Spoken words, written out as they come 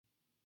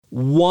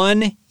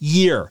1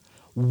 year.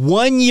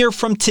 1 year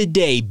from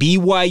today,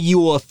 BYU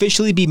will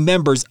officially be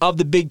members of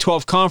the Big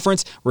 12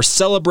 Conference. We're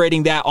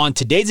celebrating that on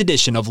today's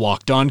edition of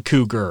Locked On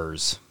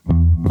Cougars.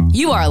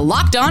 You are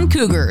Locked On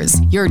Cougars,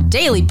 your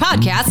daily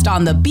podcast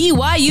on the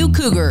BYU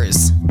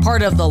Cougars,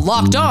 part of the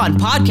Locked On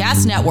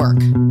Podcast Network.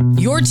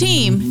 Your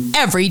team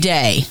every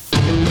day.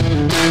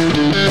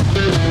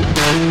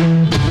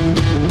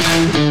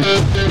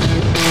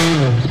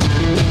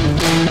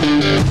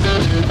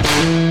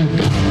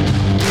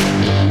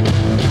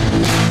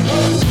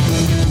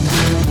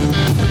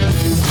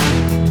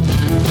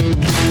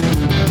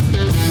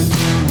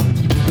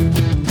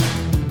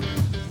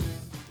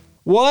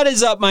 What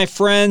is up, my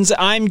friends?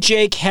 I'm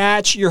Jake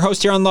Hatch, your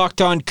host here on Locked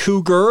On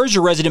Cougars,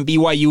 your resident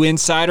BYU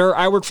insider.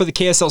 I work for the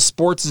KSL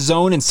Sports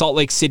Zone in Salt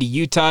Lake City,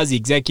 Utah, as the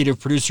executive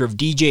producer of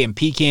DJ and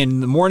PK in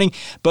the morning.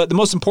 But the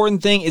most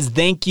important thing is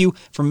thank you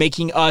for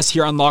making us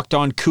here on Locked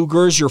On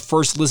Cougars your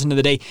first listen of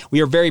the day. We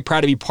are very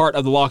proud to be part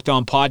of the Locked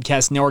On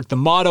Podcast Network. The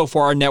motto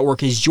for our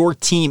network is your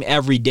team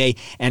every day.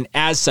 And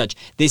as such,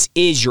 this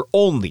is your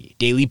only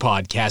daily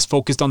podcast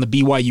focused on the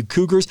BYU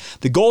Cougars.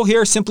 The goal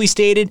here, simply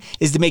stated,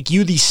 is to make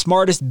you the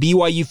smartest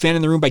BYU fan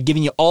in the room by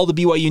giving you all the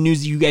BYU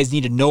news that you guys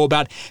need to know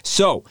about.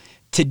 So,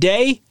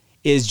 today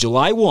is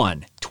July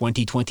 1,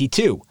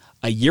 2022.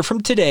 A year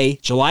from today,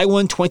 July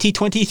 1,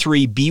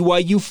 2023,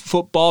 BYU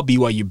football,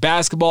 BYU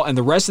basketball, and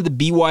the rest of the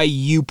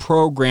BYU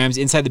programs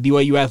inside the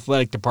BYU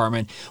athletic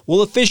department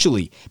will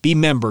officially be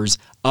members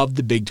of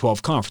the Big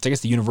 12 Conference. I guess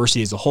the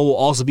university as a whole will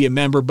also be a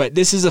member, but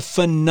this is a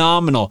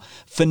phenomenal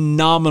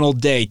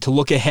day to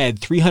look ahead.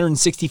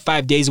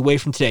 365 days away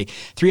from today.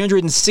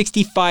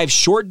 365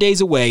 short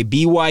days away,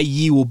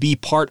 BYU will be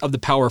part of the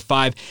Power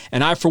 5,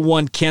 and I, for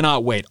one,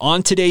 cannot wait.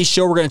 On today's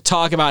show, we're going to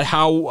talk about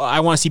how I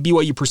want to see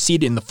BYU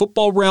proceed in the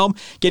football realm,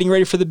 getting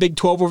ready for the Big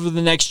 12 over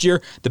the next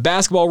year, the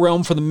basketball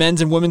realm for the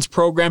men's and women's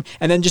program,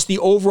 and then just the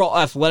overall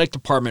athletic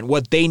department,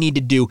 what they need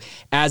to do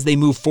as they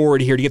move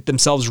forward here to get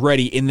themselves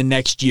ready in the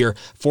next year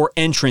for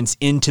entrance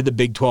into the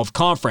Big 12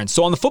 Conference.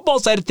 So on the football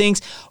side of things,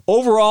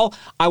 overall,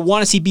 I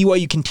want to see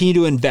BYU continue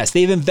to invest.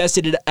 They've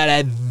invested at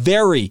a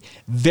very,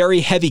 very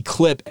heavy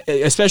clip,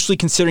 especially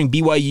considering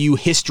BYU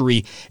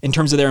history in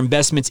terms of their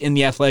investments in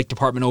the athletic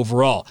department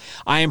overall.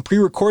 I am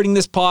pre-recording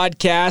this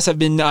podcast. I've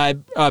been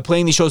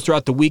playing these shows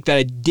throughout the week that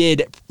I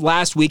did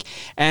last week,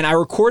 and I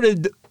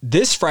recorded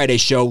this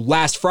Friday's show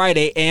last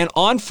Friday, and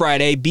on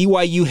Friday,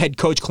 BYU head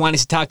coach Kalani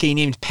Sitake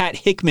named Pat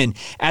Hickman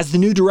as the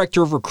new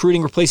director of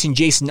recruiting, replacing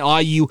Jason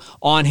Ayu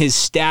on his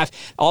staff.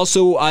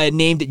 Also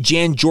named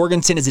Jan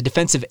Jorgensen as a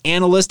defensive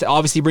analyst,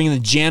 obviously bringing the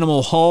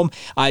Janimal home.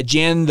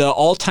 Jan, the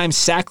all-time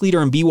sack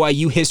leader in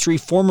BYU history,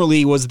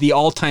 formerly was the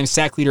all-time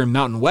sack leader in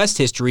Mountain West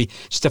history.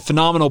 Just a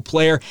phenomenal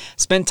player.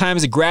 Spent time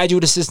as a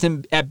graduate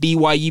assistant at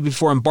BYU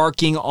before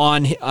embarking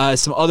on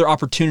some other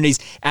opportunities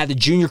at the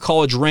junior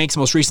college ranks,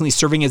 most recently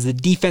serving as the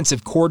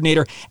defensive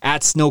coordinator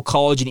at Snow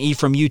College in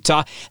Ephraim, Utah.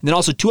 And then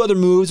also two other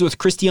moves, with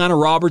Christiana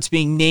Roberts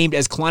being named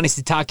as Kalani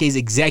Sitake's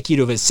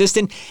executive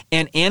assistant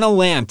and Anna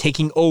Lamb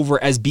taking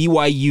over as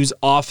BYU's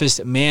office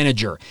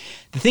manager.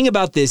 The thing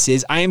about this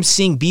is I am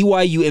seeing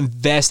BYU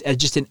invest at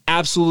just an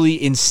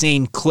absolutely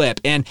insane clip.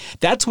 And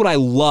that's what I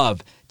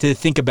love to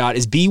think about,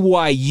 is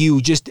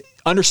BYU just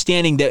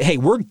understanding that, hey,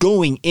 we're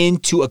going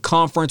into a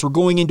conference, we're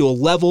going into a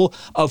level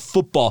of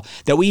football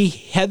that we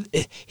have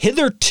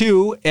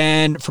hitherto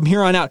and from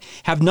here on out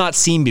have not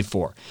seen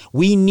before.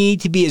 We need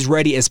to be as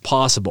ready as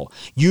possible.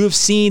 You have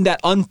seen that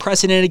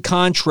unprecedented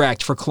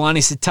contract for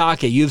Kalani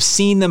Sitake. You have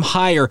seen them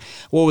hire,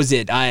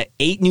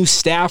 8 new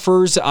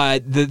staffers.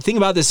 The thing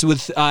about this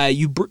with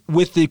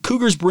the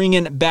Cougars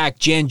bringing back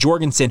Jan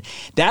Jorgensen,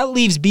 that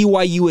leaves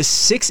BYU with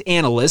 6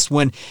 analysts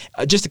when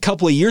just a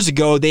couple of years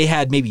ago they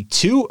had maybe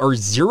 2 or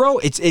 0.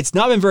 It's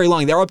not been very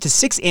long. They're up to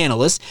 6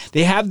 analysts.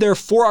 They have their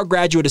 4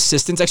 graduate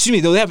assistants.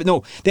 Excuse me,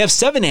 they have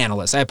 7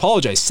 analysts. I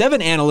apologize.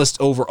 7 analysts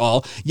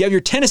overall. You have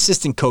your 10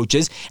 assistant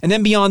coaches, and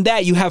then beyond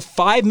that, you have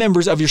 5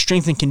 members of your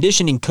strength and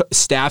conditioning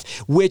staff,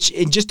 which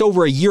in just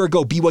over a year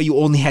ago, BYU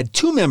only had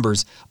 2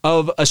 members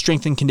of a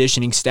strength and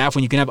conditioning staff,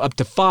 when you can have up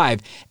to 5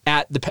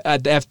 at the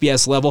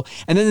FBS level.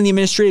 And then in the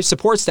administrative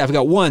support staff, we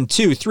got 1,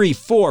 2, 3,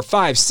 4,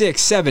 5,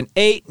 6, 7,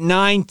 8,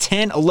 9,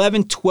 10,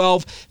 11,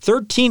 12,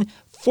 13,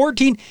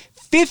 14,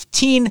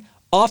 15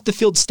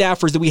 off-the-field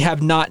staffers that we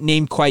have not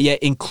named quite yet,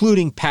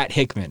 including Pat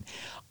Hickman.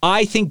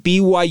 I think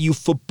BYU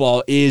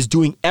football is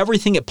doing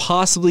everything it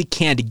possibly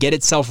can to get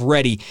itself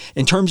ready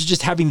in terms of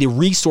just having the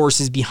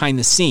resources behind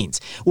the scenes.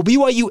 Will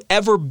BYU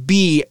ever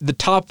be the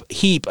top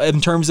heap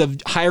in terms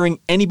of hiring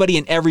anybody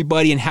and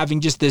everybody and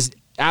having just this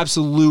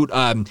absolute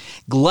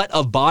glut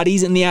of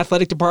bodies in the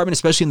athletic department,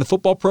 especially in the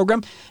football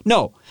program?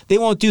 No, they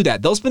won't do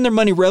that. They'll spend their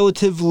money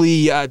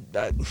relatively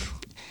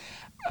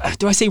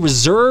do I say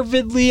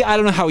reservedly? I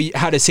don't know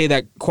how to say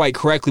that quite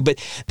correctly, but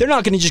they're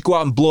not going to just go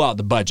out and blow out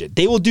the budget.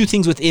 They will do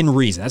things within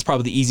reason. That's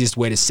probably the easiest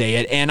way to say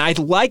it. And I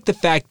like the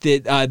fact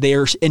that they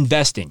are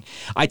investing.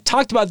 I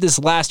talked about this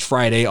last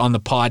Friday on the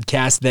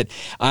podcast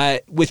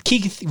that with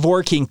Keith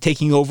Vorking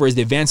taking over as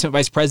the advancement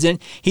vice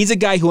president, he's a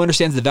guy who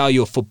understands the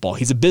value of football.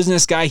 He's a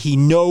business guy. He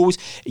knows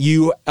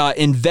you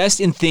invest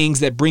in things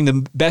that bring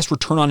the best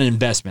return on an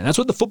investment. That's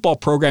what the football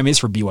program is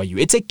for BYU.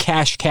 It's a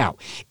cash cow.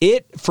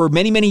 It, for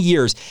many, many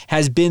years,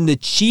 has been the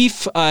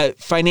chief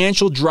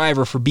financial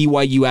driver for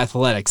BYU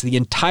athletics. The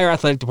entire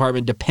athletic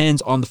department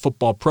depends on the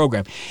football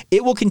program.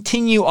 It will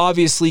continue,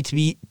 obviously,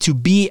 to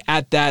be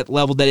at that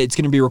level that it's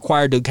going to be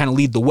required to kind of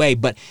lead the way.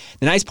 But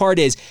the nice part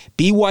is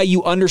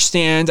BYU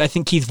understands, I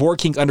think Keith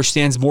Vorking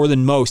understands more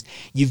than most,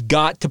 you've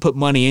got to put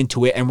money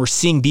into it, and we're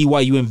seeing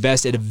BYU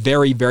invest at a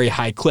very, very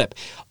high clip.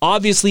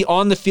 Obviously,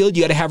 on the field,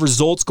 you got to have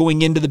results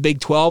going into the Big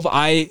 12.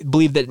 I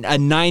believe that a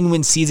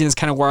 9-win season is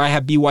kind of where I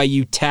have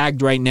BYU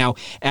tagged right now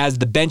as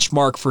the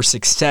benchmark for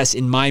success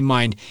in my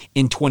mind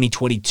in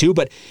 2022.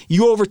 But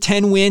you go over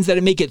 10 wins,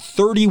 that'd make it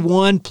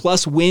 31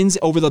 plus wins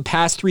over the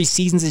past 3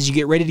 seasons as you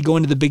get ready to go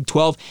into the Big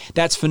 12.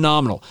 That's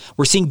phenomenal.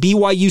 We're seeing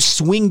BYU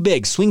swing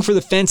big, swing for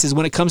the fences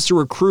when it comes to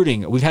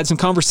recruiting. We've had some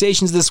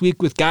conversations this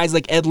week with guys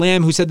like Ed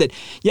Lamb who said that,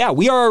 yeah,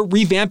 we are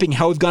revamping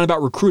how we've gone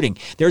about recruiting.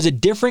 There's a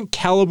different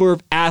caliber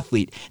of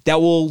athlete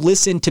that will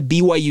listen to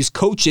BYU's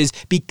coaches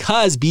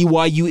because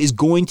BYU is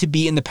going to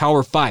be in the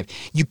Power 5.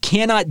 You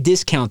cannot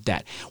discount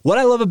that. What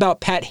I love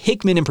about Pat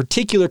Hickman in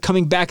particular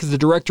coming back as the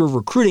director of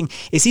recruiting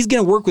is he's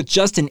going to work with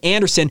Justin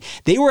Anderson.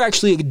 They were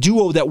actually a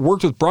duo that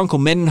worked with Bronco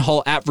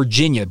Mendenhall at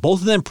Virginia.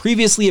 Both of them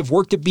previously have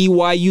worked at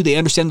BYU. They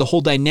understand the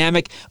whole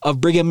dynamic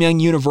of Brigham Young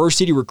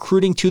University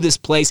recruiting to this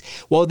place.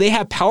 Well, they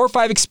have Power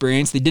 5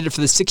 experience. They did it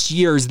for the 6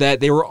 years that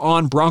they were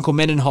on Bronco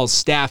Mendenhall's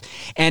staff.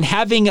 And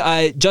having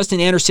Justin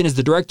Anderson as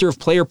the director of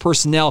player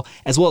personnel,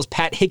 as well as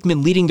Pat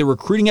Hickman leading the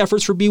recruiting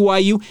efforts for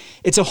BYU,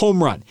 it's a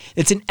home run.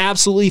 It's an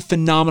absolutely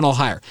phenomenal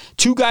hire.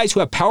 2 guys who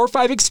have Power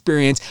 5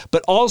 experience,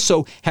 but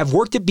also have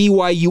worked at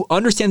BYU,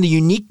 understand the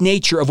unique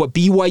nature of what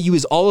BYU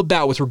is all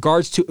about with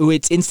regards to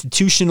its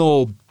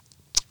institutional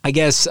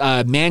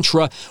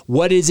mantra,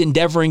 what it is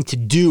endeavoring to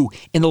do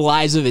in the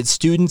lives of its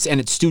students and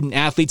its student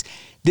athletes.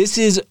 This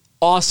is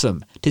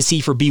awesome to see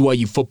for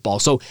BYU football.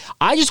 So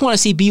I just want to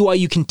see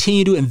BYU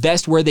continue to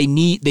invest where they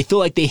feel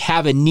like they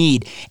have a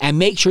need, and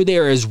make sure they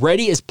are as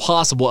ready as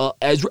possible,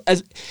 as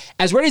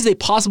ready as they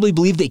possibly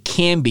believe they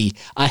can be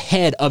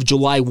ahead of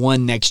July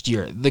 1 next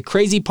year. The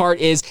crazy part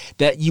is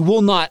that you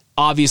will not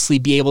obviously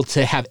be able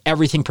to have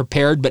everything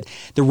prepared, but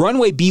the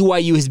runway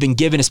BYU has been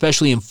given,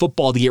 especially in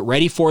football, to get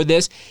ready for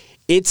this,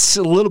 it's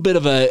a little bit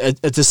of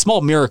it's a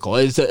small miracle.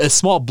 It's a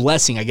small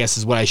blessing, I guess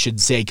is what I should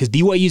say, because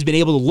BYU's been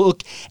able to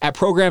look at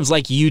programs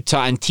like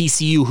Utah and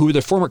TCU, who are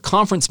the former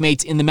conference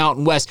mates in the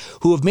Mountain West,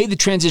 who have made the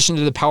transition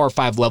to the Power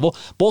 5 level.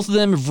 Both of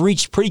them have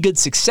reached pretty good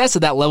success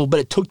at that level, but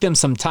it took them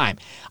some time.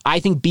 I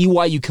think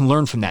BYU can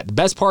learn from that. The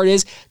best part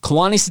is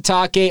Kalani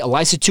Sitake,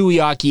 Elisa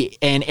Tuiaki,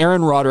 and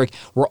Aaron Roderick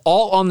were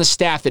all on the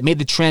staff that made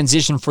the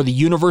transition for the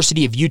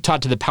University of Utah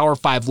to the Power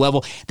 5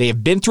 level. They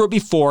have been through it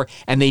before,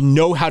 and they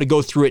know how to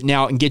go through it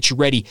now and get you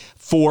ready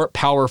for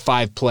Power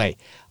 5 play.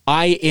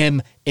 I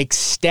am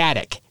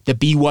ecstatic that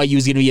BYU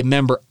is going to be a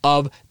member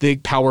of the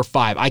Power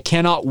 5. I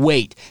cannot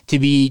wait to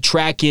be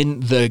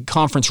tracking the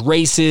conference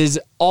races,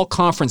 all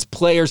conference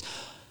players,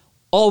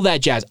 all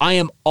that jazz. I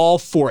am all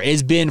for it. It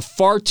has been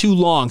far too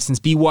long since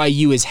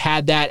BYU has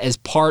had that as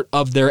part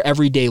of their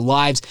everyday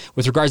lives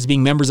with regards to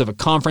being members of a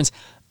conference.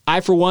 I,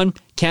 for one,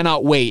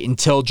 cannot wait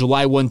until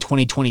July 1,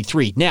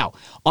 2023. Now,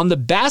 on the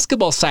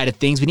basketball side of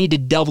things, we need to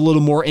delve a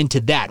little more into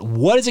that.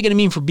 What is it going to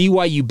mean for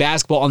BYU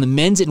basketball on the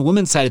men's and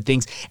women's side of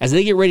things as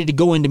they get ready to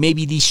go into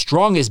maybe the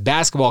strongest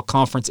basketball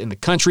conference in the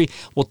country?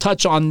 We'll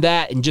touch on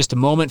that in just a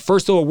moment.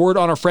 First, though, a word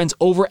on our friends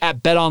over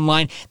at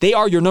BetOnline. They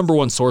are your number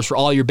one source for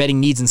all your betting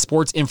needs and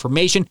sports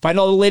information. Find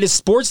all the latest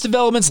sports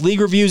developments,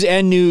 league reviews,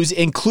 and news,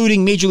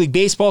 including Major League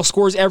Baseball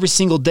scores every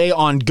single day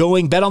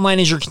ongoing. BetOnline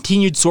is your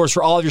continued source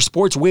for all of your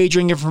sports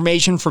wagering information,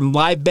 from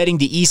live betting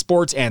to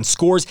esports and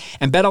scores.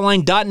 And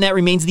BetOnline.net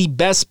remains the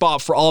best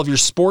spot for all of your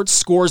sports,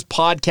 scores,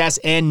 podcasts,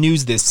 and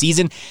news this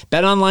season.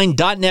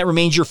 BetOnline.net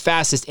remains your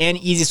fastest and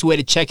easiest way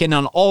to check in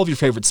on all of your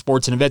favorite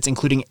sports and events,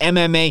 including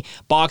MMA,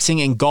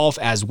 boxing, and golf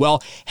as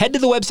well. Head to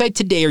the website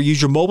today or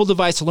use your mobile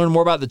device to learn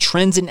more about the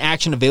trends in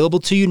action available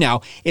to you now.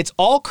 It's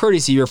all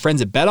courtesy of your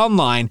friends at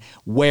BetOnline,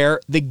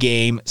 where the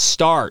game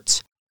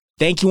starts.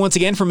 Thank you once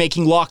again for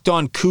making Locked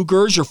On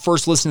Cougars your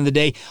first listen of the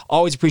day.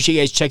 Always appreciate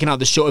you guys checking out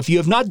the show. If you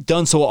have not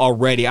done so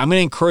already, I'm going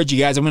to encourage you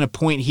guys. I'm going to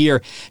point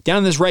here down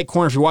in this right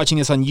corner if you're watching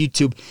this on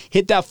YouTube.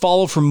 Hit that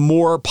follow for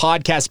more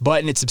podcast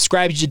button. It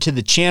subscribes you to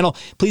the channel.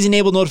 Please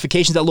enable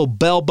notifications, that little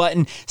bell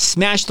button.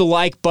 Smash the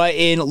like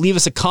button. Leave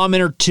us a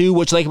comment or two,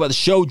 what you like about the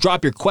show.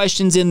 Drop your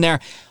questions in there.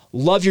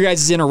 Love your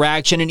guys'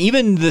 interaction, and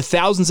even the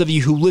thousands of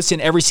you who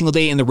listen every single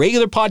day in the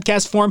regular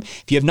podcast form.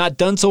 If you have not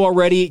done so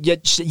already,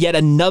 yet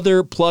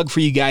another plug for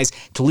you guys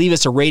to leave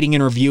us a rating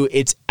and review.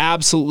 It's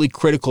absolutely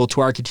critical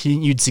to our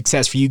continued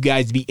success for you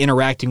guys to be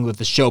interacting with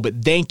the show,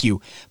 but thank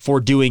you for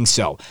doing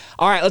so.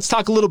 All right, let's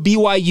talk a little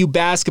BYU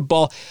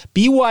basketball.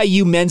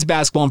 BYU men's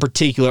basketball in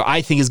particular,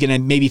 I think, is going to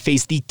maybe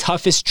face the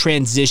toughest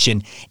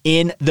transition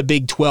in the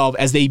Big 12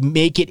 as they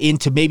make it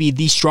into maybe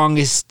the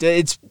strongest,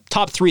 it's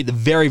top three at the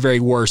very,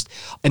 very worst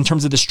in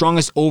terms of the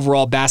strongest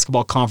overall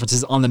basketball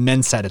conferences on the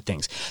men's side of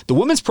things. The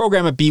women's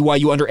program at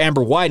BYU under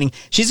Amber Whiting,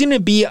 she's going to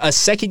be a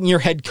second-year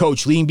head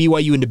coach leading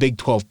BYU into Big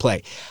 12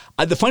 play.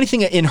 The funny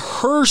thing in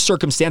her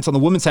circumstance on the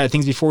women's side of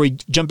things, before we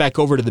jump back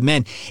over to the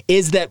men,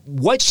 is that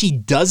what she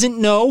doesn't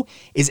know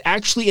is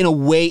actually in a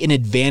way an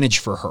advantage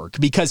for her,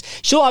 because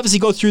she'll obviously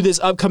go through this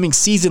upcoming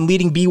season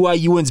leading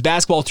BYU women's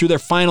basketball through their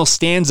final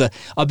stanza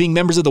of being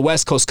members of the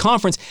West Coast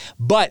Conference,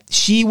 but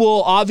she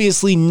will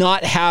obviously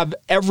not have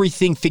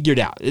everything figured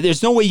out.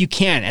 There's no way you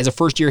can as a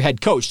first-year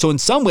head coach. So in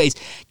some ways,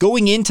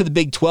 going into the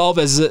Big 12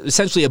 as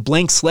essentially a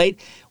blank slate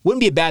wouldn't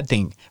be a bad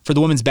thing for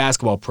the women's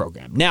basketball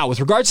program. Now,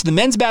 with regards to the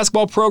men's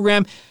basketball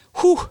program,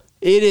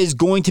 it is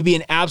going to be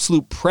an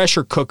absolute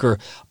pressure cooker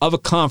of a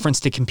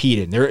conference to compete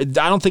in.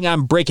 I don't think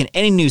I'm breaking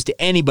any news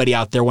to anybody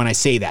out there when I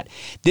say that.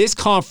 This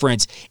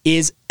conference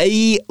is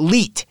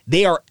elite.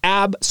 They are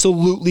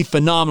absolutely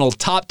phenomenal,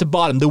 top to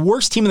bottom. The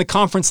worst team in the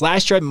conference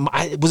last year,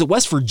 was it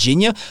West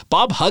Virginia?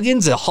 Bob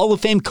Huggins, a Hall of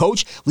Fame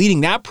coach,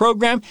 leading that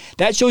program.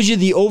 That shows you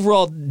the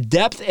overall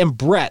depth and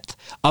breadth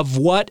of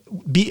what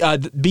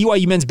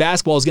BYU men's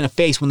basketball is going to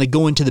face when they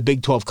go into the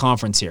Big 12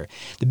 conference here.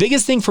 The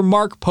biggest thing for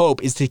Mark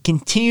Pope is to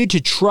continue to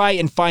try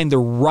and find the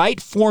right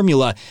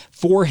formula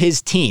for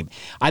his team.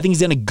 I think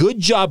he's done a good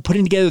job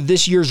putting together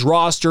this year's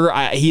roster.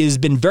 He has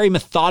been very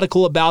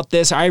methodical about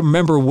this. I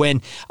remember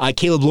when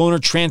Caleb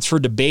Lohner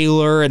transferred to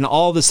Baylor and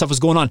all this stuff was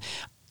going on.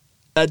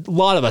 A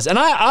lot of us, and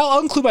I'll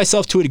include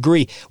myself to a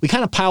degree, we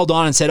kind of piled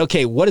on and said,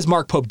 okay, what is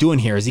Mark Pope doing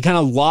here? Has he kind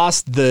of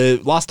lost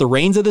the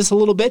reins of this a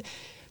little bit?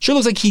 Sure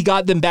looks like he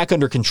got them back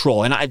under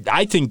control. And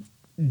I think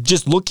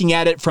just looking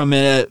at it from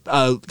a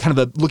kind of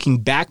a looking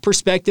back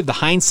perspective, the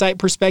hindsight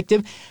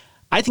perspective,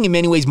 I think in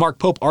many ways Mark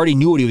Pope already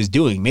knew what he was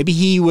doing. Maybe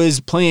he was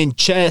playing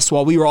chess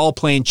while we were all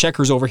playing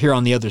checkers over here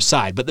on the other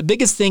side. But the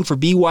biggest thing for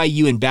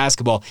BYU in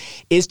basketball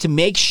is to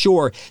make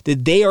sure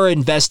that they are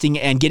investing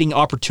and getting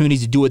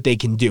opportunities to do what they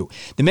can do.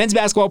 The men's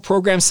basketball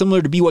program,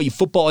 similar to BYU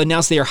football,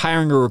 announced they are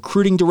hiring a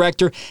recruiting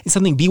director. It's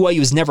something BYU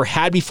has never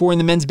had before in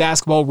the men's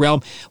basketball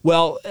realm.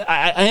 Well,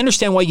 I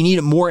understand why you need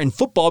it more in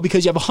football,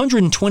 because you have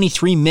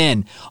 123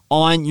 men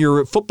on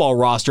your football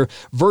roster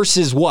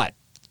versus what?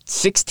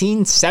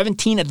 16,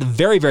 17 at the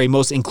very, very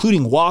most,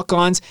 including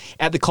walk-ons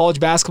at the college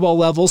basketball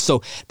level.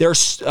 So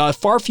there's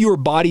far fewer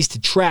bodies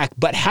to track,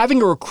 but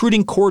having a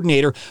recruiting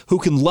coordinator who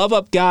can love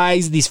up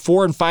guys, these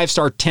 4- and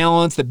 5-star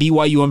talents that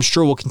BYU, I'm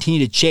sure, will continue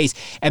to chase,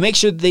 and make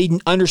sure that they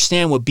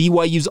understand what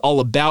BYU's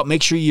all about.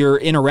 Make sure you're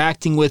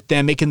interacting with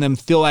them, making them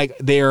feel like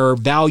they're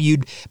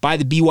valued by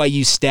the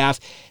BYU staff.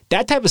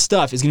 That type of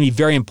stuff is going to be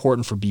very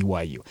important for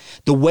BYU.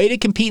 The way to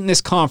compete in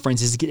this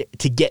conference is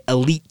to get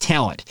elite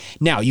talent.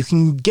 Now, you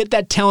can get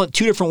that talent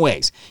two different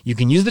ways. You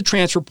can use the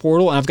transfer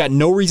portal, and I've got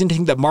no reason to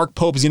think that Mark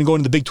Pope is going to go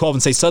into the Big 12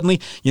 and say suddenly,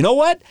 you know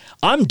what?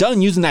 I'm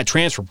done using that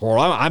transfer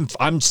portal.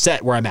 I'm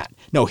set where I'm at.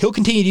 No, he'll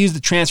continue to use the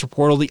transfer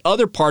portal. The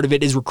other part of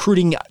it is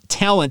recruiting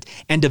talent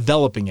and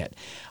developing it.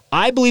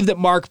 I believe that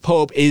Mark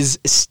Pope is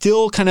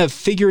still kind of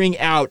figuring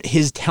out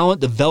his talent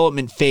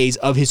development phase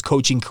of his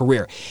coaching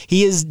career.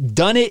 He has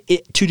done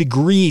it to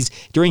degrees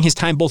during his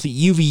time both at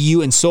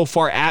UVU and so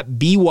far at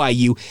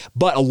BYU,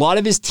 but a lot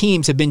of his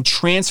teams have been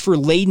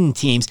transfer-laden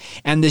teams,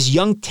 and this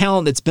young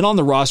talent that's been on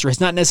the roster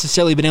has not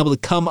necessarily been able to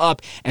come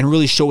up and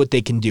really show what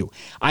they can do.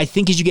 I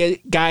think as you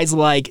get guys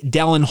like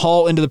Dallin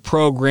Hall into the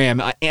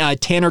program,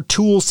 Tanner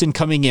Toolson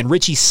coming in,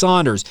 Richie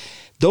Saunders,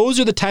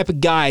 those are the type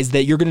of guys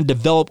that you're going to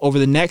develop over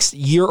the next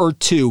year or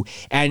two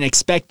and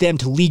expect them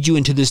to lead you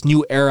into this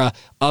new era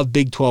of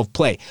Big 12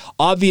 play.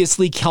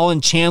 Obviously,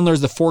 Kellen Chandler is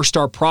the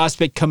 4-star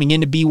prospect coming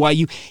into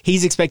BYU.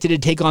 He's expected to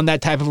take on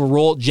that type of a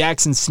role.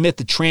 Jackson Smith,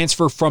 the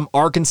transfer from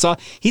Arkansas,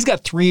 he's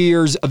got 3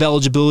 years of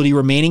eligibility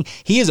remaining.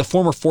 He is a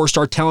former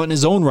 4-star talent in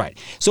his own right.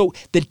 So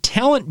the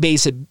talent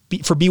base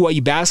for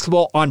BYU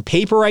basketball on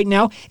paper right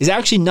now is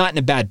actually not in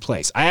a bad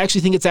place. I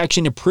actually think it's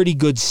actually in a pretty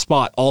good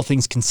spot, all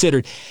things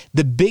considered.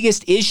 The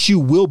biggest issue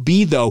will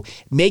be, though,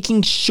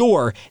 making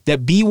sure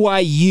that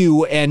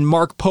BYU and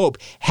Mark Pope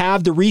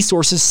have the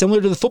resources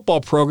similar to the football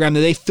program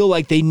that they feel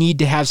like they need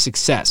to have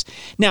success.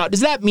 Now,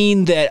 does that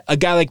mean that a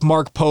guy like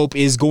Mark Pope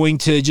is going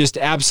to just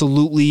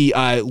absolutely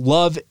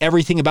love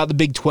everything about the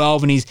Big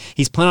 12 and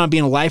he's planning on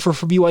being a lifer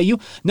for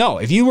BYU? No.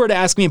 If you were to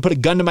ask me and put a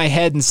gun to my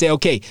head and say,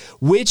 okay,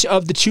 which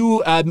of the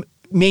two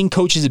main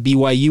coaches at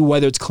BYU,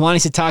 whether it's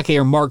Kalani Sitake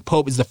or Mark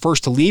Pope, is the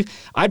first to leave,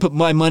 I'd put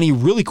my money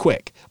really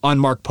quick on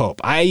Mark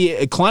Pope.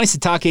 Kalani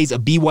Sitake is a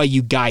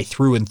BYU guy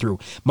through and through.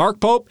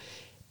 Mark Pope,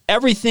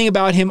 everything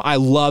about him I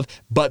love,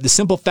 but the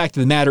simple fact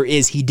of the matter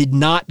is he did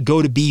not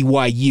go to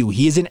BYU.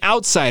 He is an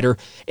outsider,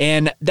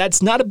 and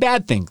that's not a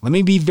bad thing. Let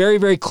me be very,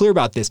 very clear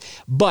about this.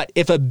 But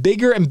if a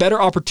bigger and better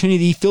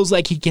opportunity he feels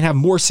like he can have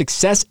more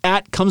success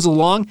at comes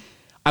along,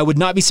 I would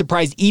not be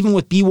surprised, even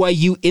with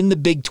BYU in the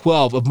Big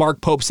 12, of Mark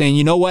Pope saying,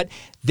 you know what,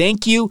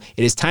 thank you,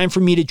 it is time for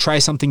me to try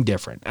something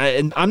different.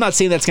 And I'm not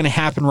saying that's going to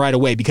happen right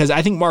away, because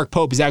I think Mark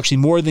Pope is actually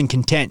more than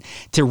content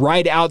to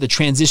ride out the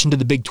transition to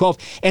the Big 12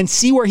 and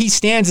see where he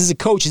stands as a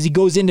coach as he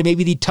goes into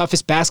maybe the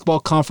toughest basketball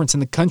conference in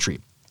the country.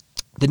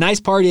 The nice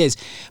part is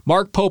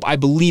Mark Pope, I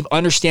believe,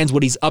 understands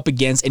what he's up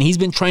against, and he's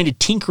been trying to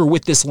tinker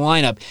with this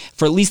lineup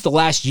for at least the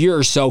last year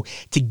or so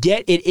to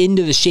get it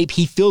into the shape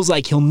he feels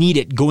like he'll need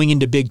it going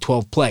into Big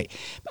 12 play.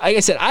 Like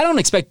I said, I don't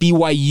expect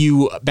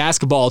BYU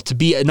basketball to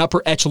be an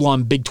upper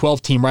echelon Big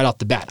 12 team right off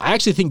the bat. I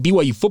actually think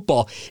BYU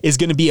football is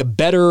going to be a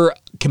better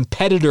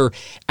competitor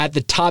at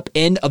the top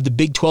end of the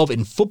Big 12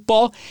 in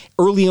football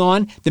early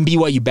on than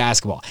BYU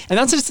basketball. And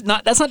that's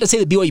not to say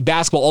that BYU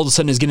basketball all of a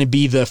sudden is going to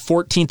be the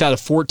 14th out of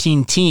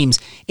 14 teams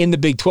in the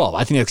Big 12.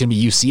 I think that's going to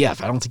be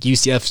UCF. I don't think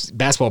UCF's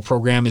basketball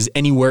program is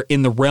anywhere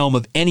in the realm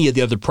of any of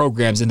the other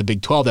programs in the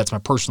Big 12. That's my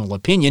personal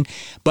opinion.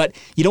 But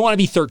you don't want to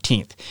be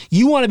 13th.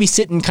 You want to be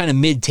sitting kind of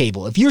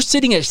mid-table. If you're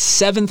sitting at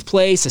 7th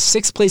place, a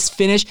 6th place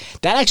finish,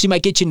 that actually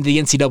might get you into the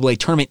NCAA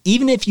tournament,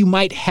 even if you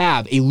might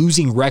have a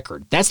losing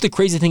record. That's the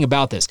crazy thing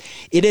about this.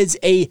 It is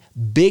a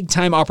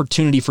big-time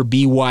opportunity for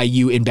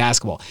BYU in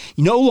basketball.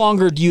 No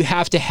longer do you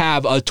have to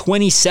have a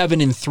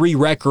 27-3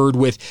 record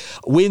with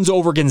wins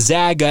over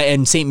Gonzaga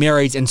and St.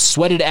 Mary's and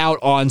sweat it out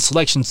on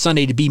Selection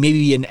Sunday to be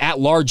maybe an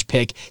at-large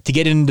pick to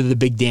get into the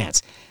big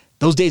dance.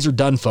 Those days are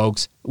done,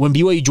 folks. When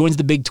BYU joins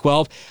the Big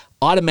 12,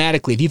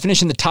 automatically, if you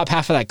finish in the top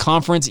half of that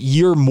conference,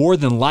 you're more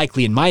than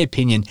likely, in my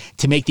opinion,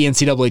 to make the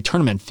NCAA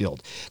tournament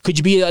field. Could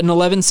you be an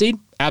 11 seed?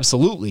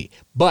 Absolutely.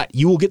 But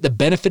you will get the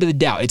benefit of the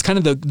doubt. It's kind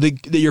of the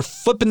you're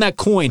flipping that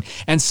coin,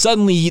 and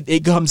suddenly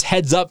it comes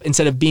heads up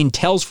instead of being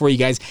tails for you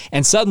guys,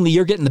 and suddenly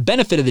you're getting the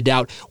benefit of the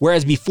doubt,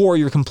 whereas before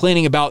you're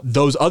complaining about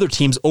those other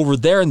teams over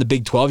there in the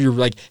Big 12. You're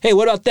like, hey,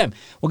 what about them?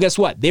 Well, guess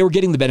what? They were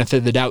getting the benefit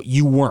of the doubt.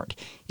 You weren't.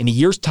 In a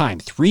year's time,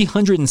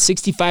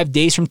 365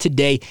 days from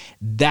today,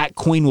 that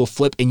coin will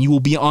flip, and you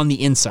will be on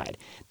the inside.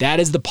 That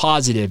is the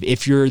positive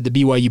if you're the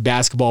BYU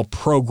basketball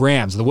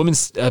programs. The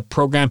women's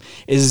program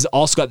is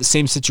also got the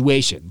same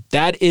situation.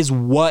 That is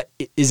what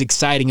is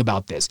exciting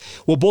about this.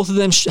 Will both of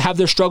them have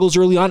their struggles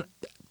early on?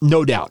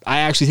 No doubt. I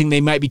actually think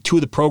they might be two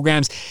of the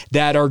programs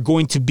that are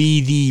going to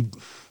be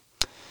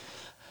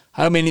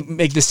I don't mean to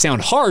make this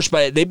sound harsh,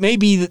 but they may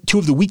be two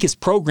of the weakest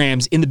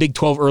programs in the Big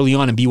 12 early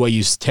on in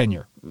BYU's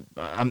tenure.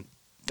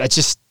 That's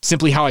just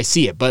simply how I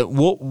see it. But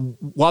we'll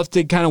have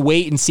to kind of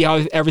wait and see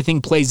how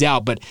everything plays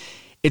out. But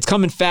it's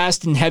coming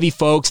fast and heavy,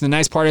 folks. And the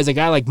nice part is a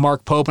guy like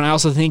Mark Pope, and I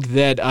also think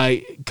that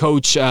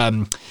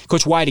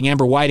Coach Whiting,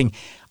 Amber Whiting,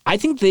 I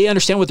think they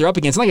understand what they're up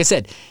against. And like I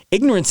said,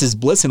 ignorance is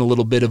bliss in a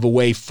little bit of a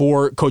way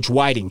for Coach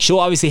Whiting. She'll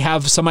obviously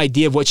have some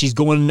idea of what she's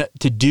going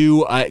to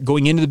do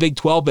going into the Big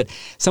 12, but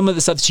some of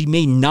the stuff she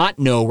may not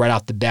know right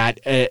off the bat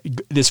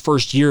this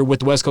first year with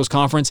the West Coast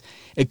Conference,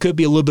 it could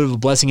be a little bit of a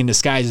blessing in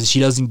disguise as she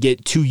doesn't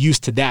get too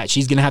used to that.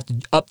 She's going to have to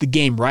up the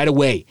game right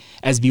away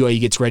as BYU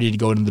gets ready to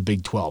go into the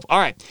Big 12. All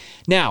right,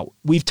 now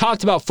we've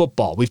talked about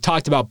football. We've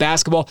talked about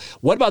basketball.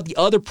 What about the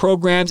other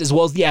programs as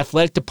well as the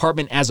athletic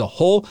department as a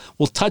whole?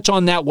 We'll touch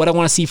on that, what I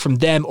want to see from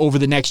them over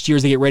the next year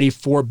as they get ready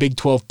for Big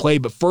 12 play.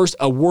 But first,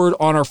 a word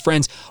on our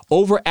friends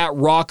over at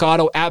Rock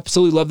Auto.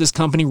 Absolutely love this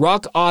company.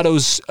 Rock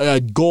Auto's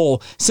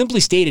goal, simply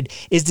stated,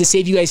 is to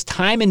save you guys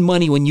time and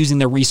money when using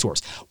their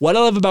resource. What I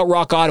love about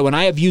Rock Auto, and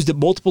I have used it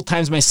multiple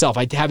times myself,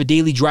 I have a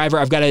daily driver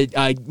I've got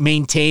to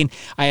maintain.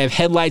 I have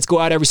headlights go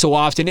out every so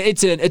often.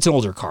 It's an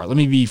older car. Let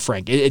me be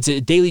frank. It's a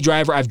daily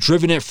driver. I've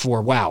driven it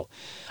for, wow.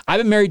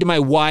 I've been married to my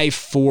wife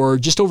for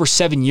just over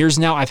 7 years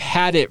now. I've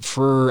had it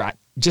for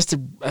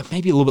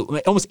maybe a little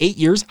bit, almost 8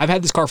 years. I've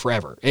had this car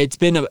forever. It's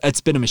been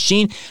a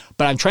machine,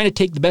 but I'm trying to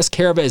take the best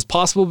care of it as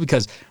possible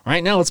because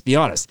right now, let's be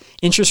honest,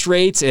 interest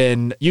rates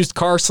and used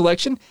car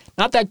selection,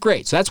 not that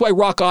great. So that's why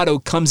Rock Auto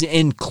comes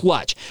in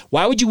clutch.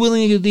 Why would you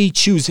willingly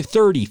choose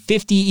 30,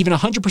 50, even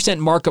 100%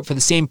 markup for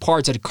the same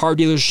parts at a car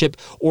dealership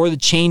or the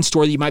chain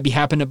store that you might be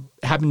happen to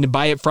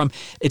buy it from?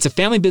 It's a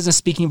family business,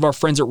 speaking of our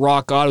friends at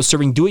Rock Auto,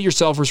 serving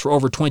do-it-yourselfers for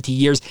over 20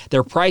 years.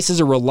 Their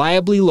prices are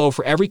reliably low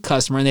for every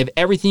customer, and they have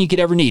everything you could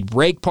ever need.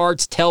 Brake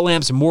parts, tail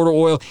lamps, motor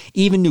oil,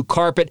 even new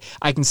carpet.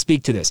 I can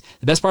speak to this.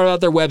 The best part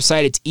about their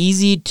website, it's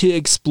easy to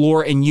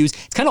explore and use.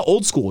 It's kind of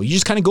old school. You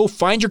just kind of go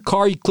find your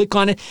car, you click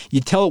on it,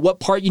 you tell it what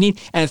part you need,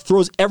 and it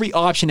throws every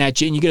option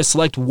at you, and you get to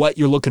select what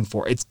you're looking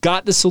for. It's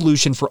got the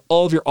solution for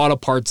all of your auto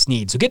parts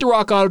needs. So get to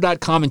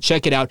rockauto.com and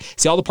check it out.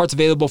 See all the parts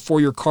available for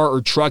your car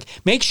or truck.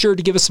 Make sure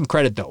to give us some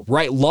credit, though.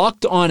 Right?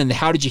 Locked On in the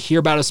How Did You Hear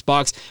About Us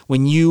box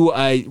when you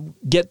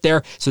get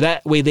there, so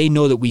that way they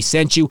know that we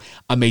sent you.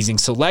 Amazing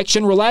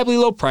selection, reliably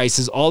low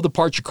prices, all the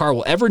parts your car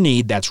will ever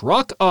need. That's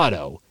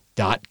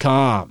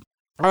rockauto.com.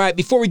 All right,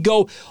 before we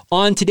go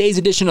on today's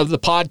edition of the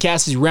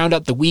podcast, as we round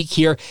out the week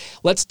here,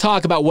 let's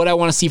talk about what I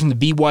want to see from the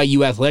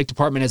BYU athletic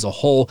department as a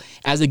whole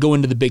as they go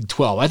into the Big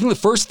 12. I think the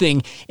first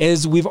thing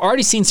is we've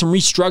already seen some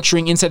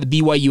restructuring inside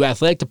the BYU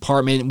athletic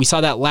department. We saw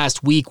that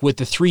last week with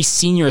the 3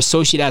 senior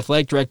associate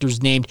athletic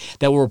directors named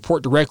that will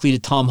report directly to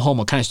Tom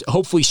Homo, kind of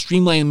hopefully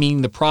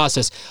streamlining the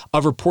process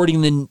of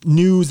reporting the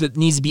news that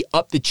needs to be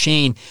up the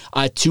chain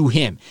to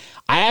him.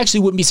 I actually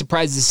wouldn't be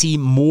surprised to see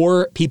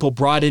more people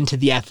brought into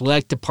the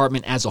athletic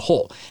department as a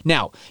whole.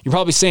 Now, you're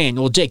probably saying,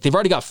 well, Jake, they've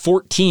already got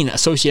 14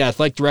 associate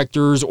athletic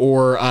directors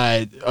or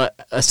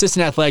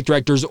assistant athletic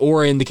directors,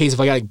 or in the case of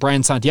a guy like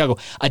Brian Santiago,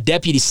 a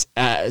deputy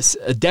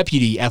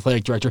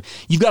athletic director.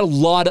 You've got a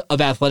lot of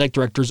athletic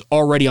directors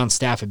already on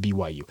staff at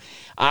BYU.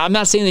 I'm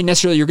not saying that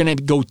necessarily you're going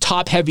to go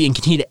top heavy and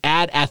continue to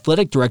add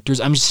athletic directors.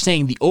 I'm just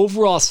saying the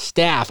overall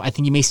staff, I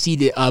think you may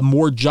see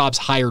more jobs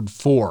hired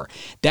for.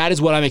 That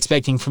is what I'm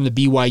expecting from the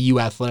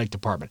BYU athletic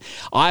department.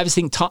 I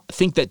obviously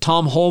think that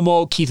Tom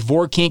Holmoe, Keith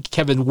Vorkink,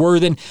 Kevin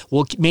Worthen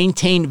will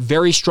maintain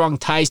very strong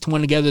ties to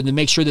one another to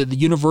make sure that the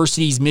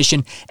university's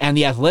mission and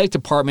the athletic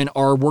department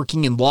are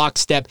working in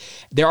lockstep.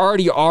 They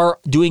already are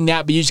doing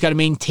that, but you just got to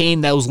maintain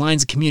those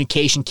lines of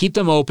communication, keep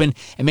them open,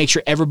 and make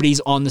sure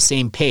everybody's on the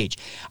same page.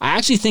 I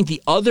actually think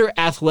the other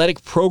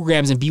athletic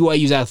programs in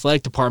BYU's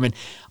athletic department,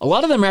 a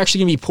lot of them are actually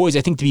going to be poised,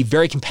 I think, to be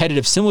very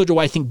competitive, similar to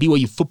what I think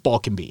BYU football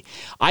can be.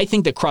 I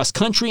think that cross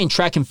country and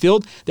track and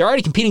field, they're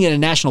already competing at a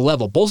national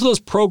level. Both of those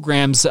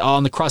programs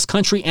on the cross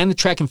country and the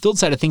track and field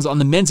side of things, on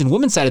the men's and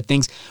women's side of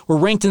things, were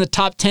ranked in the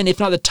top 10, if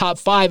not the top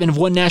 5, and have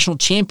won national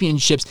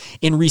championships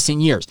in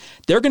recent years.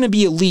 They're going to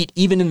be elite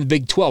even in the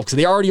Big 12 because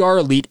they already are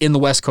elite in the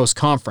West Coast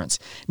Conference.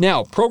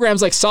 Now,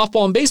 programs like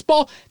softball and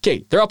baseball,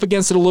 okay, they're up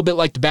against it a little bit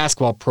like the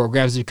basketball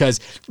programs because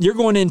you're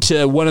going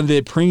into one of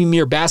the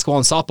premier basketball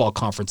and softball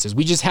conferences.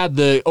 We just had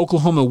the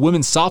Oklahoma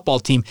women's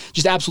softball team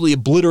just absolutely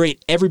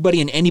obliterate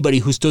everybody and anybody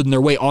who stood in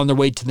their way on their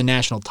way to the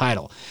national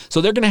title. So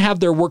they're going to have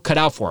their work cut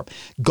out for them.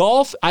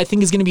 Golf, I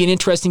think, is going to be an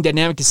interesting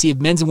dynamic to see if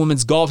men's and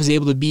women's golf is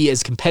able to be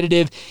as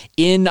competitive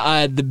in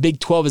the Big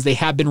 12 as they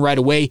have been right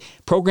away.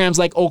 Programs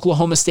like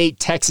Oklahoma State,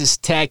 Texas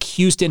Tech,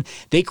 Houston,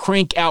 they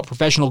crank out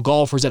professional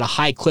golfers at a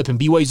high clip, and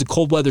BYU's a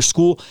cold weather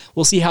school.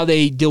 We'll see how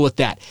they deal with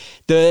that.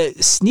 The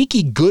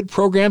sneaky good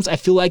programs I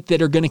feel like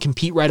that are going to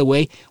compete right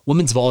away,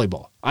 women's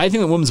volleyball. I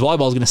think that women's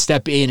volleyball is going to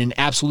step in and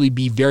absolutely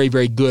be very,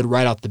 very good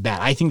right off the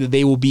bat. I think that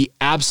they will be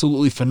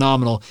absolutely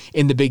phenomenal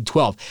in the Big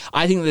 12.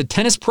 I think that the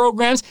tennis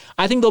programs,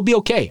 I think they'll be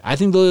okay. I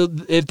think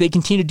if they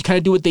continue to kind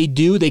of do what they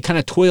do, they kind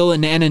of toil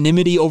in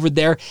anonymity over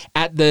there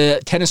at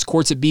the tennis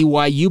courts at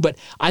BYU, but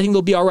I think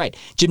they'll be all right.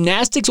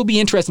 Gymnastics will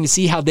be interesting to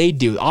see how they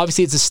do.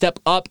 Obviously, it's a step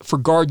up for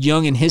Guard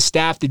Young and his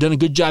staff. They've done a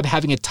good job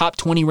having a top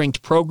 20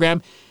 ranked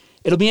program.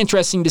 It'll be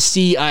interesting to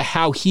see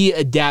how he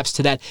adapts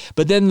to that.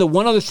 But then the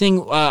one other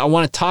thing I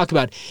want to talk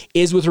about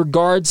is with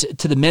regards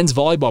to the men's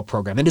volleyball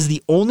program. It is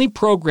the only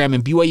program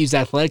in BYU's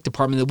athletic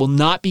department that will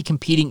not be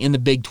competing in the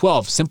Big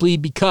 12, simply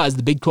because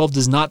the Big 12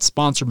 does not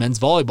sponsor men's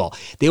volleyball.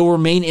 They will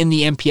remain in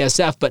the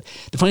MPSF. But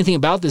the funny thing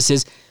about this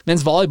is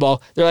men's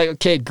volleyball, they're like,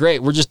 okay,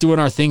 great, we're just doing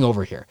our thing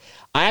over here.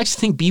 I actually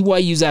think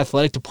BYU's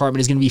athletic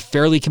department is going to be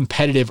fairly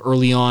competitive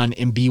early on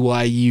in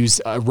BYU's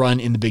run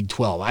in the Big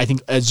 12. I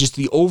think as just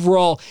the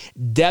overall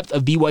depth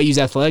of BYU's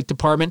athletic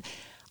department,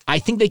 I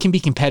think they can be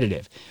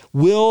competitive.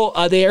 Will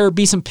there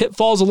be some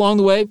pitfalls along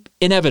the way?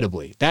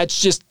 Inevitably. That's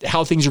just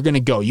how things are going to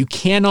go. You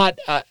cannot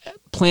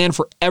plan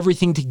for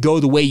everything to go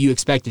the way you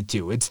expect it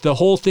to. It's the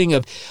whole thing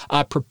of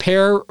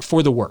prepare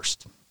for the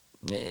worst.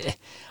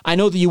 I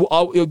know that you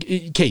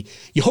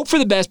hope for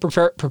the best,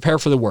 prepare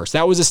for the worst.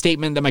 That was a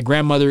statement that my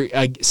grandmother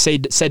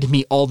said to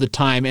me all the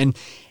time, and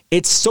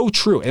it's so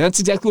true. And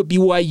that's exactly what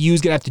BYU is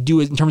going to have to do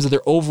in terms of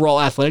their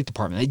overall athletic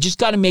department. They just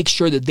got to make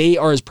sure that they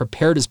are as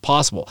prepared as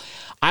possible.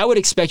 I would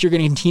expect you're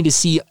going to continue to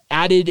see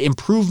added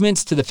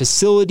improvements to the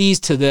facilities,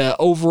 to the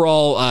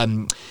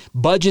overall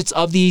budgets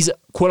of these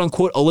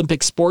quote-unquote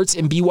Olympic sports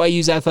in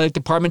BYU's athletic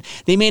department.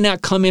 They may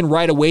not come in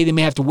right away. They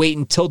may have to wait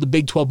until the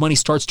Big 12 money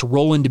starts to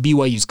roll into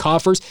BYU's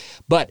coffers.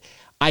 But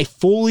I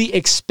fully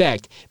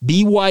expect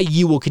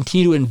BYU will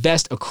continue to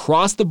invest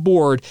across the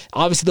board.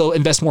 Obviously, they'll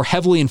invest more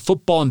heavily in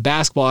football and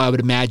basketball, I would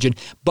imagine,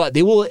 but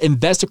they will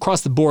invest across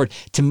the board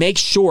to make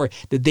sure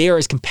that they are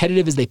as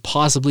competitive as they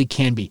possibly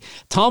can be.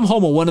 Tom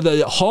Homo, one of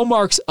the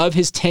hallmarks of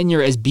his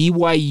tenure as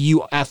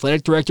BYU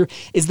athletic director,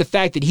 is the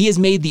fact that he has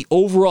made the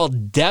overall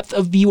depth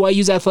of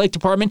BYU's athletic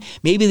department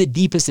maybe the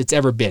deepest it's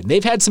ever been.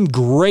 They've had some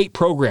great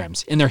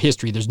programs in their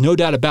history, there's no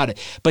doubt about it,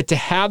 but to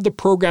have the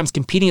programs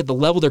competing at the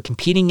level they're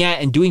competing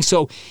at and doing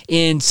so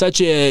in such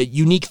a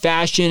unique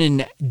fashion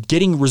and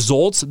getting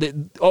results.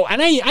 And I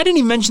didn't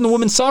even mention the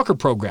women's soccer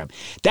program.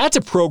 That's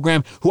a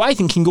program who I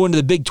think can go into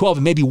the Big 12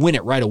 and maybe win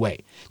it right away.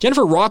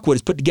 Jennifer Rockwood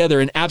has put together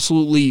an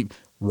absolutely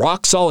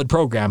rock-solid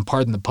program,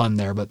 pardon the pun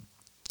there, but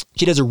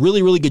she does a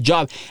really, really good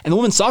job. And the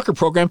women's soccer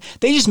program,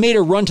 they just made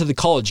a run to the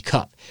College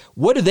Cup.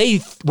 What are they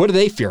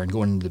fearing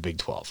going into the Big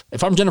 12?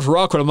 If I'm Jennifer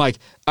Rockwood, I'm like,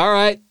 all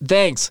right,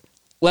 thanks.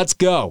 Let's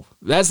go.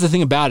 That's the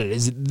thing about it,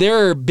 is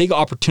there are big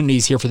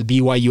opportunities here for the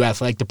BYU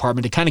athletic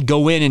department to kind of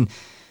go in and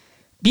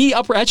be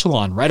upper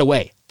echelon right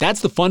away.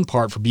 That's the fun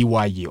part for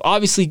BYU.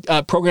 Obviously,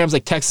 programs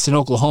like Texas and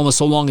Oklahoma,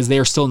 so long as they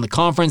are still in the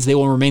conference, they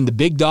will remain the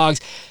big dogs.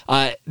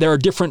 There are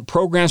different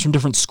programs from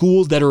different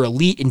schools that are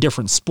elite in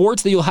different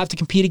sports that you'll have to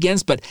compete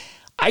against, but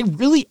I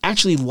really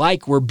actually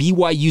like where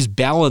BYU's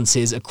balance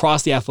is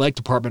across the athletic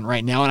department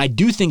right now, and I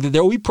do think that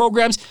there will be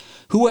programs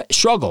who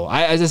struggle.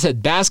 As I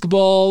said,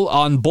 basketball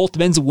on both the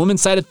men's and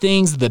women's side of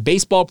things. The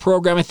baseball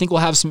program, I think, will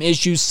have some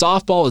issues.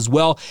 Softball as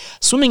well.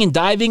 Swimming and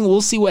diving,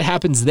 we'll see what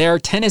happens there.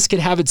 Tennis could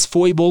have its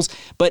foibles,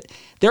 but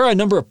there are a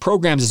number of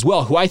programs as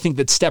well who I think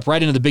that step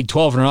right into the Big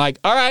 12 and are like,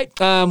 all right,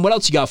 what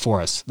else you got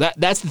for us?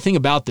 That's the thing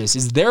about this,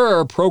 is there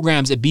are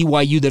programs at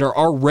BYU that are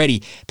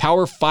already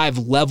Power 5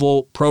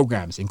 level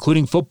programs,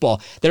 including football,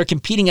 that are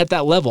competing at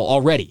that level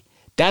already.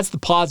 That's the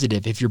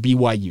positive if you're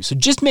BYU. So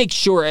just make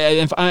sure,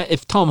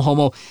 if Tom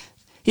Homo,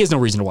 he has no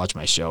reason to watch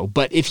my show,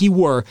 but if he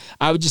were,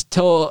 I would just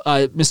tell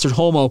Mr.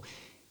 Homo,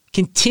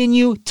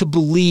 continue to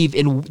believe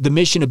in the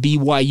mission of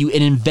BYU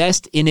and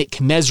invest in it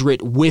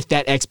commensurate with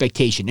that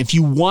expectation. If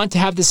you want to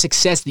have the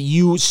success that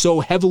you so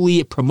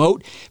heavily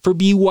promote for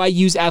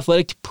BYU's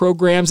athletic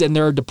programs and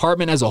their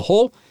department as a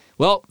whole,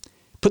 well,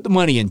 put the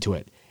money into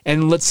it.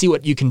 And let's see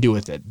what you can do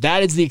with it.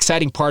 That is the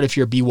exciting part if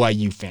you're a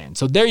BYU fan.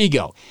 So there you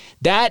go.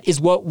 That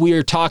is what we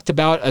were talking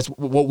about. That's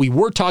what we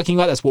were talking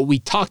about. That's what we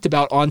talked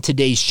about on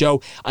today's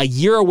show. A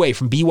year away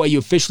from BYU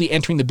officially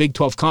entering the Big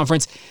 12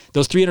 Conference.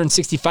 Those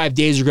 365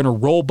 days are going to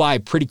roll by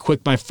pretty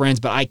quick, my friends,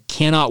 but I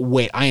cannot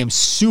wait. I am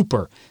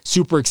super,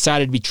 super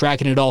excited to be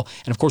tracking it all.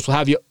 And of course, we'll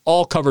have you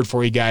all covered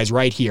for you guys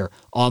right here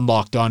on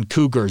Locked On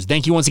Cougars.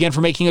 Thank you once again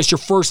for making us your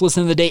first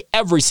listen of the day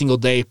every single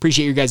day.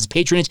 Appreciate your guys'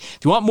 patronage. If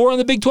you want more on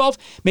the Big 12,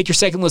 make your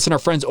second listen our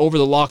friends over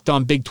the Locked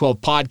On Big 12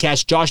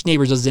 podcast. Josh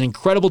Neighbors does an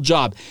incredible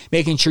job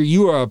making sure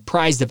you are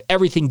apprised of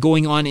everything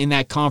going on in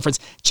that conference.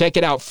 Check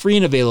it out, free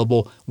and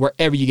available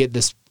wherever you get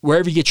your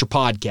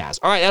podcast.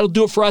 All right, that'll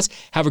do it for us.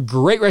 Have a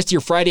great rest of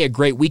your Friday, a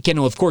great weekend,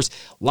 and of course,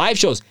 live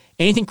shows.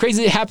 Anything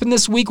crazy that happened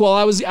this week while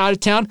I was out of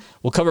town,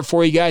 we'll cover it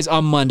for you guys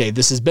on Monday.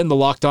 This has been the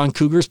Locked On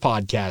Cougars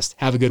podcast.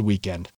 Have a good weekend.